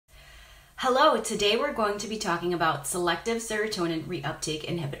Hello, today we're going to be talking about selective serotonin reuptake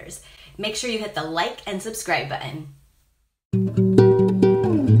inhibitors. Make sure you hit the like and subscribe button.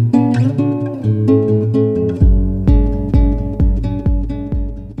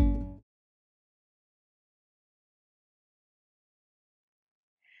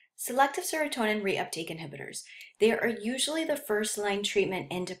 Selective serotonin reuptake inhibitors. They are usually the first-line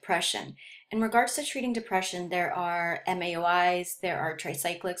treatment in depression. In regards to treating depression, there are MAOIs, there are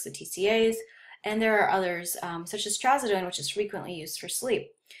tricyclics, the TCAs, and there are others such as trazodone, which is frequently used for sleep.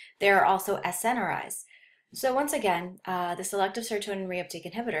 There are also SNRIs. So once again, the selective serotonin reuptake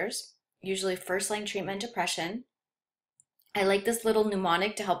inhibitors, usually first-line treatment in depression. I like this little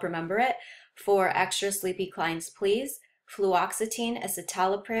mnemonic to help remember it. For extra sleepy clients, please. Fluoxetine,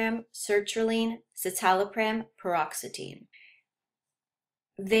 escitalopram, sertraline, citalopram, paroxetine.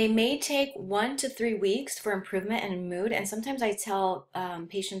 They may take 1 to 3 weeks for improvement in mood, and sometimes I tell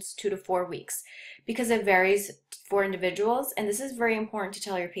patients 2 to 4 weeks because it varies for individuals. And this is very important to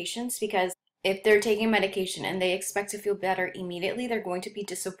tell your patients because if they're taking medication and they expect to feel better immediately, they're going to be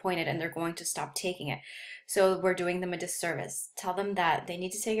disappointed and they're going to stop taking it. So we're doing them a disservice. Tell them that they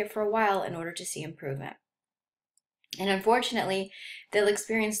need to take it for a while in order to see improvement. And unfortunately, they'll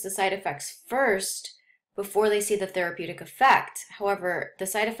experience the side effects first before they see the therapeutic effect. However, the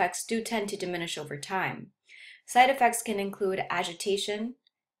side effects do tend to diminish over time. Side effects can include agitation,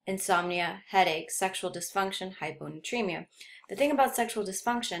 insomnia, headache, sexual dysfunction, hyponatremia. The thing about sexual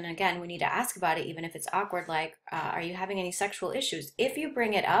dysfunction, again, we need to ask about it even if it's awkward, like, are you having any sexual issues? If you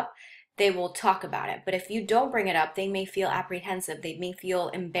bring it up, they will talk about it. But if you don't bring it up, they may feel apprehensive. They may feel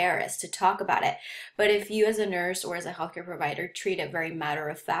embarrassed to talk about it. But if you as a nurse or as a healthcare provider treat it very matter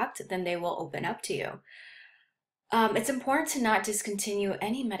of fact, then they will open up to you. It's important to not discontinue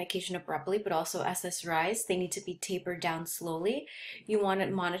any medication abruptly, but also SSRIs. They need to be tapered down slowly. You want to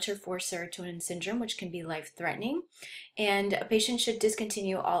monitor for serotonin syndrome, which can be life-threatening. And a patient should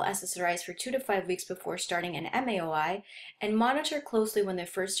discontinue all SSRIs for 2 to 5 weeks before starting an MAOI, and monitor closely when they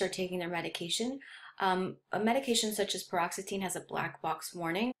first start taking their medication. A medication such as paroxetine has a black box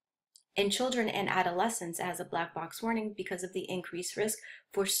warning. In children and adolescents, it has a black box warning because of the increased risk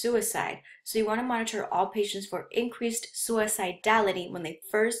for suicide. So you want to monitor all patients for increased suicidality when they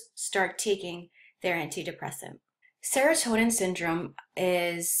first start taking their antidepressant. Serotonin syndrome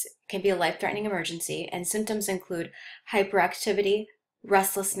can be a life-threatening emergency, and symptoms include hyperactivity,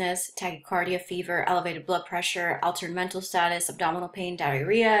 restlessness, tachycardia, fever, elevated blood pressure, altered mental status, abdominal pain,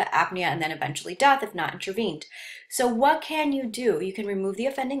 diarrhea, apnea, and then eventually death if not intervened. So what can you do? You can remove the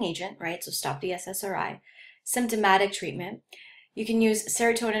offending agent, right? So stop the SSRI. Symptomatic treatment. You can use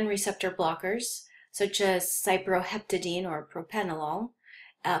serotonin receptor blockers, such as cyproheptadine or propranolol,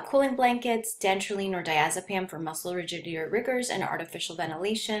 cooling blankets, dantrolene or diazepam for muscle rigidity or rigors, and artificial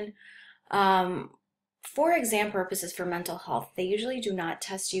ventilation. For exam purposes for mental health, they usually do not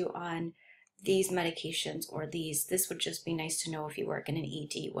test you on these medications or these. This would just be nice to know if you work in an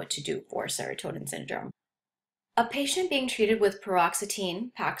ED what to do for serotonin syndrome. A patient being treated with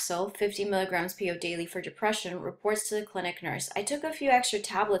paroxetine, Paxil, 50 milligrams PO daily for depression, reports to the clinic nurse, "I took a few extra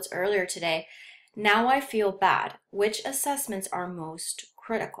tablets earlier today. Now I feel bad. Which assessments are most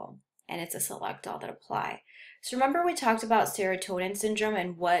critical?" And it's a select all that apply. So remember we talked about serotonin syndrome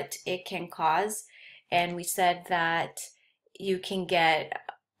and what it can cause? And we said that you can get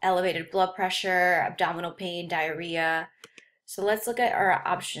elevated blood pressure, abdominal pain, diarrhea. So let's look at our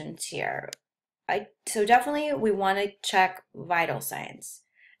options here. So definitely we want to check vital signs.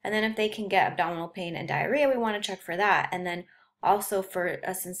 And then if they can get abdominal pain and diarrhea, we want to check for that. And then also for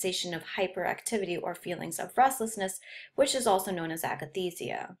a sensation of hyperactivity or feelings of restlessness, which is also known as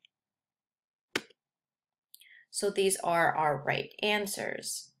akathisia. So these are our right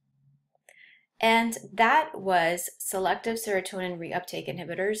answers. And that was selective serotonin reuptake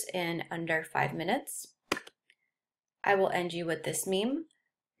inhibitors in under 5 minutes. I will end you with this meme.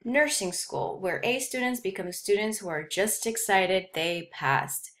 Nursing school, where A students become students who are just excited they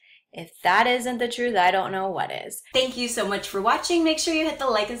passed. If that isn't the truth, I don't know what is. Thank you so much for watching. Make sure you hit the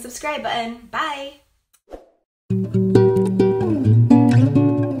like and subscribe button. Bye!